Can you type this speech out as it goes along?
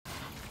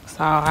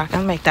So I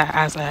can make that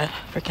as a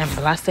freaking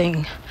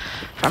blessing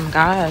from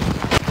God.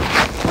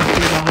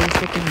 He's always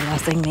freaking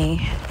blessing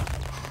me.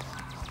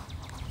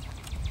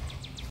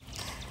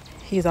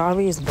 He's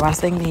always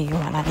blessing me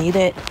when I need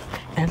it,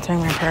 answering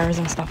my prayers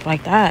and stuff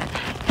like that.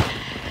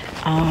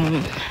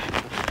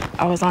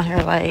 I was on here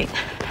like,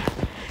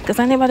 does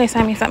anybody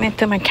send me something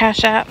to my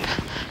Cash App?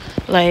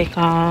 Like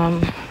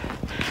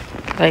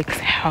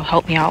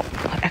help me out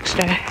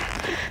extra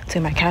to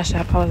my Cash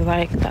App. I was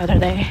like the other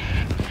day.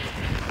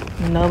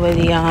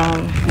 Nobody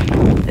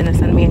didn't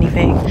send me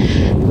anything.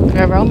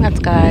 The romance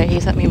guy, he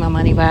sent me my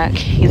money back.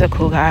 He's a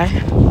cool guy.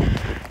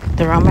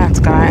 The romance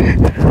guy,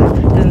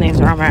 his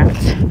name's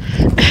Romance.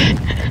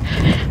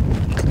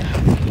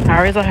 I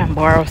always let him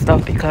borrow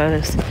stuff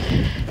because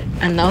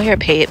I know he'll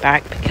pay it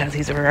back because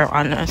he's real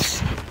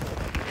honest.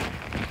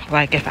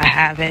 Like if I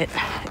have it,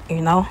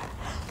 you know.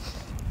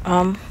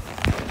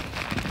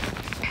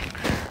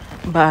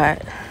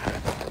 But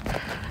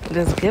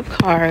this gift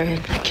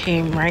card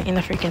came right in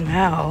the freaking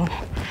mail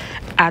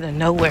out of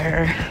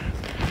nowhere.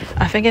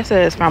 I think it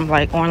says from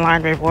like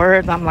Online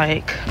Rewards. I'm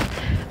like,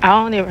 I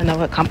don't even know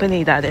what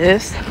company that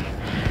is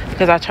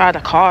because I tried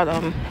to call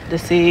them to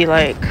see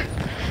like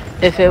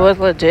if it was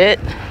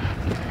legit.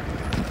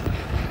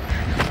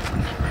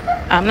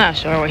 I'm not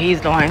sure what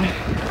he's doing.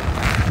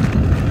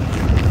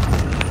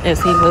 Is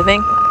he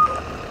moving?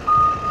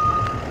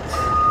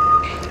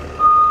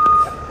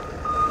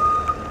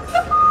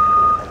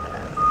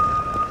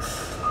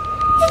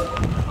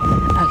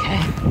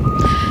 Okay.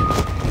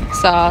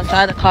 So I'll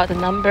try to call the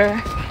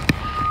number.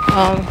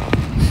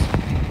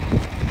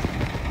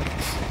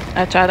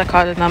 I tried to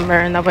call the number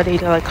and nobody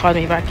like called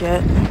me back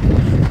yet.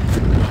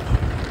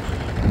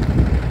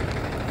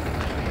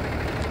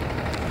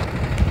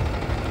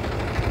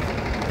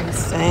 Let's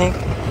see.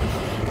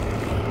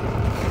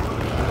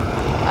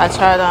 I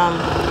tried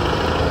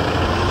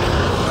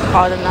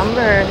call the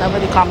number,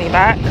 nobody called me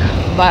back,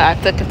 but I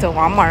took it to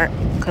Walmart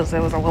because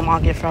there was a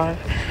Walmart gift card,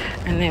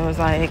 and it was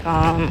like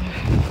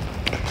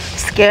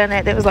scan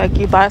it. It was like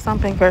you buy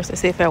something first to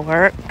see if it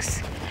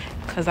works,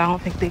 because I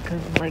don't think they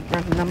could like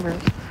run the numbers.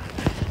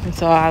 And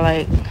so I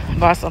like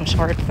bought some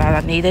shorts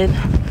that I needed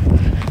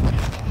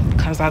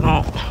because I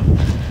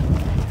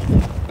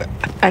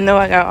know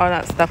I got all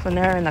that stuff in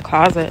there in the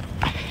closet,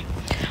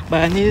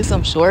 but I needed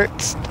some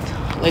shorts,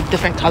 like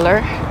different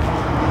color.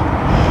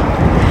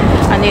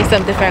 I need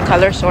some different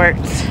color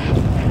shorts.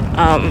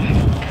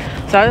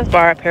 So I just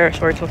bought a pair of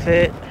shorts with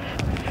it.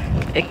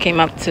 It came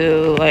up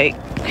to like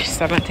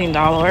 $17,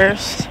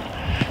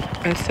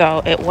 and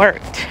so it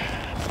worked.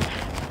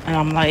 And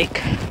I'm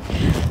like,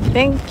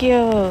 thank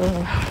you,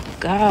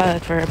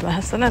 God, for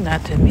blessing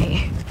that to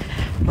me.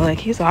 Like,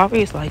 he's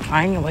always like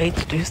finding a way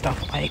to do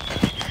stuff like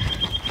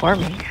for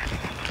me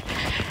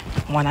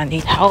when I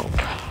need help,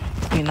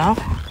 you know.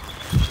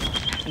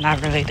 And I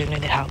really do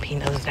need help. He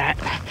knows that.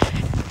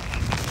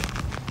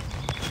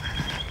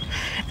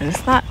 And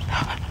it's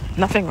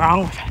nothing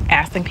wrong with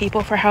asking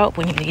people for help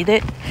when you need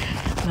it,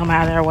 no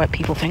matter what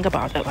people think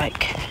about it.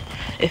 Like,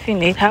 if you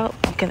need help,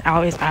 you can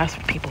always ask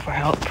for people for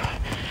help.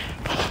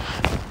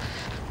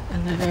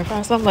 And then there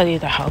find somebody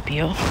to help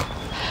you.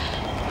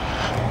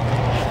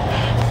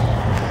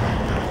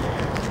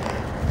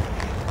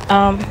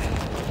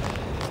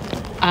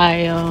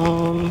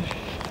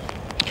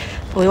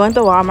 We went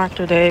to Walmart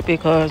today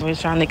because we're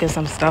trying to get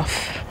some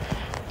stuff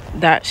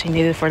that she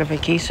needed for the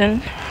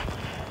vacation.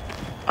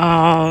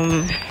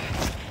 And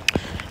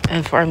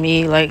for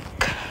me, like,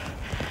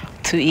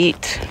 to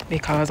eat,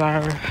 because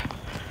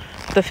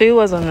the food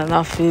wasn't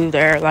enough food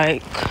there,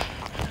 like,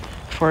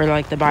 for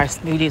like to buy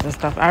smoothies and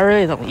stuff. I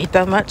really don't eat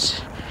that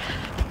much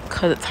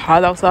because it's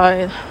hot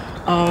outside.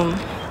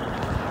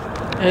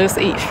 I just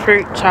eat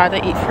fruit, try to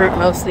eat fruit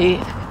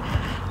mostly,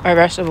 or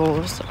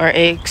vegetables, or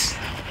eggs,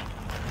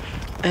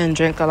 and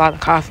drink a lot of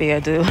coffee. I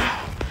do.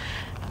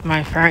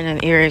 My friend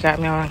in Erie got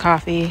me on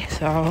coffee,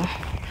 so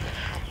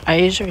I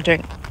usually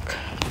drink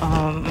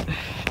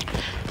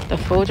the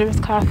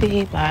Folgers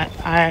coffee, but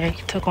I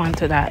took on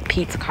to that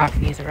Peet's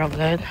coffee. It's real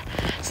good.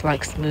 It's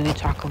like smoothie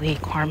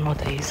chocolate caramel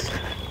taste.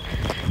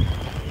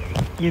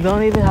 You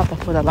don't even have to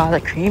put a lot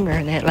of creamer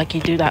in it like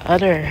you do that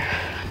other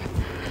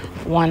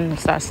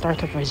ones that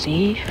start with a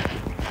G,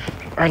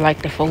 or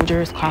like the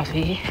Folgers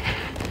coffee.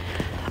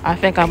 I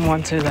think I'm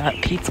on to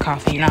that Peet's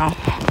coffee now.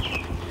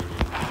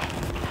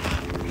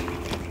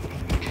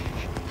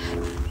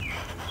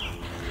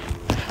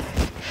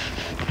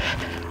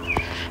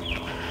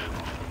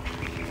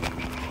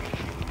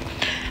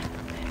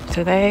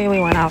 Today we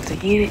went out to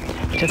eat,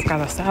 just got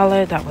a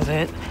salad, that was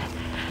it.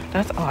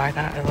 That's all I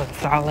got, it was a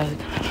salad.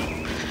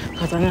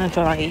 Because I didn't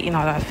feel like eating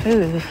all that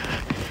food.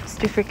 It's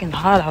too freaking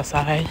hot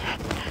outside.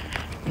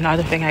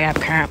 Another thing, I got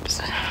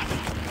cramps.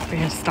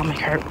 Freaking stomach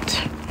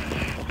hurt.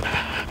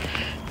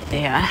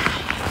 Yeah.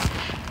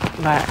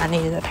 But I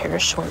needed a pair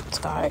of shorts,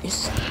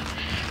 guys.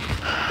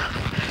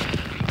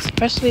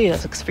 Especially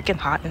it's freaking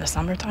hot in the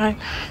summertime.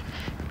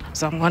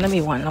 So I'm gonna be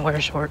wanting to wear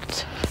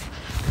shorts.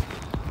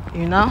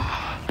 You know?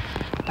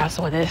 That's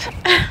what it is.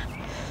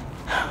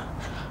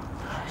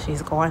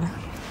 She's going.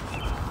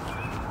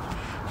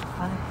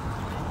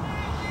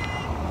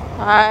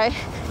 Hi.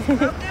 Come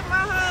get my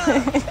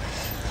hug.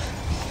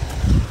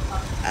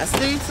 I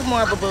see you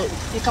tomorrow, boo.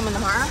 You coming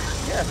tomorrow?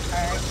 Yeah.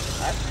 All right.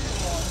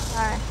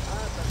 Hi.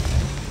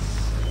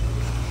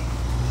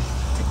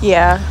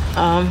 Yeah.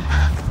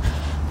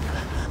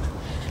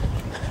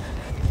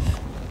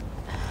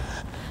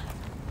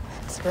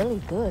 It's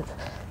really good.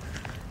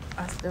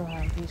 I still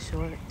have these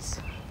shorts.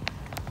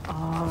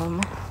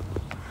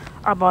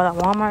 I bought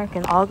at Walmart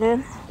in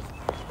Ogden.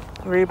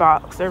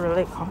 Reeboks. They're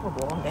really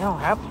comfortable. They don't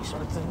have these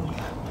shorts in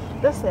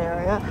this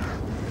area.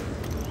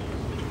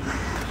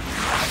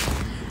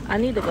 I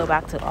need to go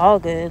back to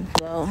Ogden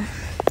though,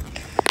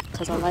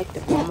 because I like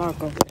the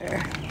Walmart over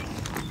there.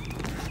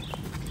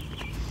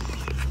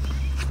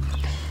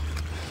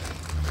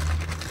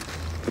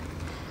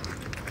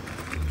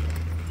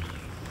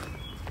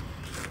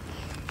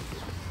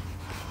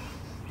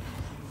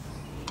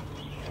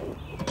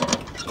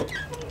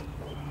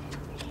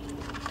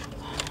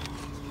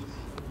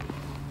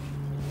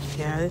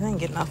 Yeah, I didn't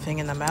get nothing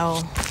in the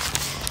mail.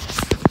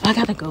 I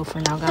gotta go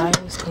for now,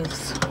 guys,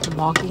 because I'm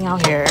walking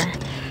out here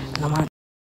and I'm gonna